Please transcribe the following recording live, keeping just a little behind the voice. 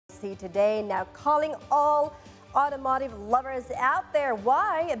see today. Now calling all automotive lovers out there.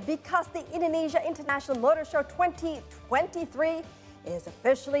 Why? Because the Indonesia International Motor Show 2023 is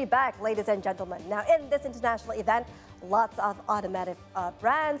officially back, ladies and gentlemen. Now in this international event, lots of automotive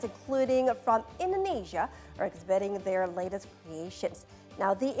brands, including from Indonesia, are exhibiting their latest creations.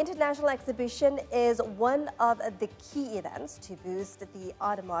 Now, the international exhibition is one of the key events to boost the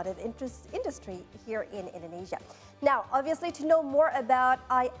automotive industry here in Indonesia. Now, obviously, to know more about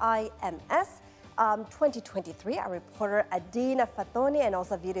IIMS 2023, our reporter Adina Fatoni and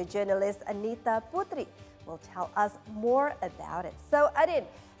also video journalist Anita Putri will tell us more about it. So, Adin,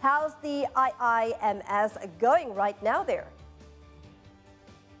 how's the IIMS going right now there?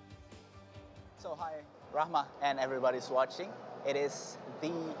 So, hi, Rahma and everybody's watching. It is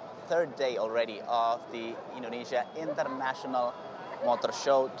the third day already of the Indonesia International Motor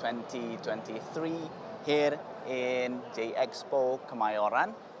Show 2023 here in J-Expo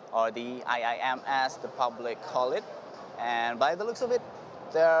Kemayoran, or the IIMS, the public call it. And by the looks of it,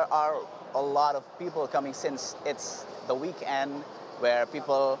 there are a lot of people coming since it's the weekend where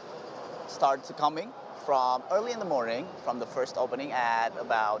people start coming from early in the morning, from the first opening at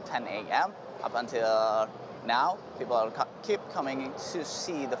about 10 a.m. up until now. People keep coming to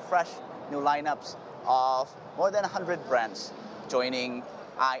see the fresh new lineups of more than 100 brands joining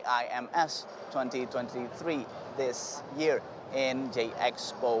IIMS 2023 this year in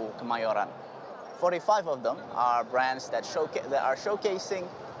J-Expo Kemayoran. 45 of them are brands that are showcasing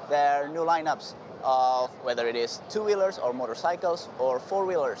their new lineups of whether it is two-wheelers or motorcycles or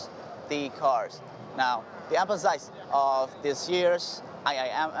four-wheelers, the cars. Now, the emphasis of this year's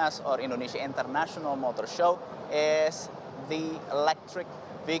IIMS or Indonesia International Motor Show is the electric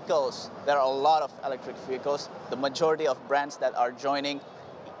vehicles. There are a lot of electric vehicles. The majority of brands that are joining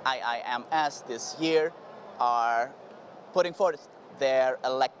IIMS this year are putting forth their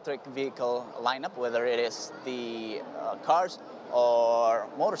electric vehicle lineup, whether it is the cars or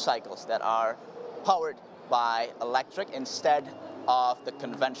motorcycles that are powered by electric instead of the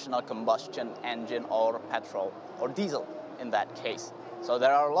conventional combustion engine or petrol or diesel in that case. So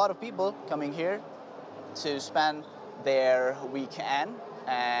there are a lot of people coming here to spend their weekend,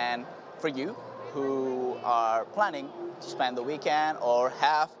 and for you who are planning to spend the weekend or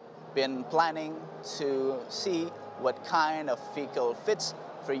have been planning to see what kind of vehicle fits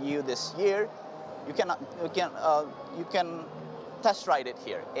for you this year, you can test ride it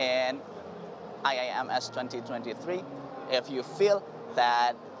here in IIMS 2023 if you feel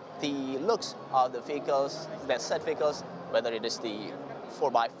that the looks of the vehicles, the set vehicles, whether it is the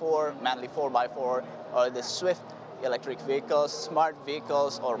 4x4, manly 4x4, or the swift electric vehicles, smart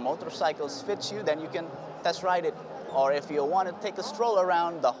vehicles, or motorcycles fits you, then you can test ride it. Or if you want to take a stroll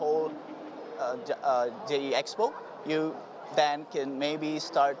around the whole J-Expo, you then can maybe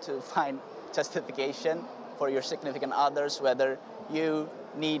start to find justification for your significant others, whether you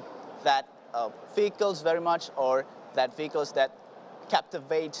need that vehicles very much or that vehicles that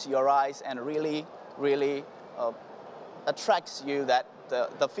captivates your eyes and really attracts you, that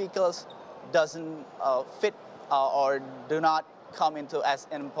the vehicles doesn't fit or do not come into as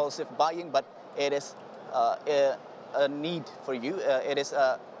impulsive buying, but it is a need for you.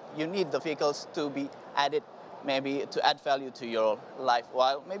 You need the vehicles to be added, maybe to add value to your life.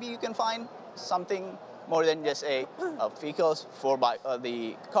 While maybe you can find something more than just a vehicles for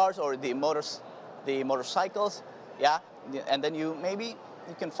the cars or the motorcycles, yeah. And then you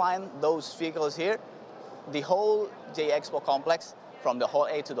can find those vehicles here. The whole J-Expo complex, from the Hall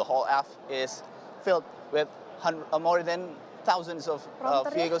A to the Hall F, is filled with more than thousands of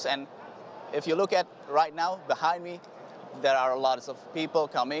vehicles. And if you look at right now behind me, there are lots of people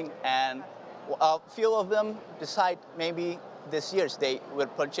coming, and a few of them decide maybe this year they will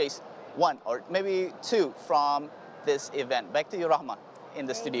purchase one or maybe two from this event. Back to you, Rahman, in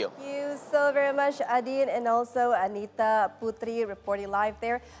the studio. Thank you so very much, Adin, and also Anita Putri reporting live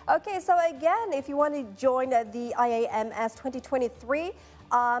there. Okay, so again, if you want to join the IIMS 2023,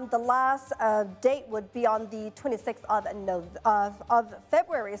 the last date would be on the 26th of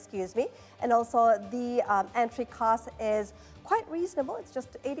February, excuse me. And also the entry cost is quite reasonable. It's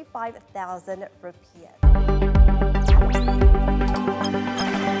just 85,000 rupiah.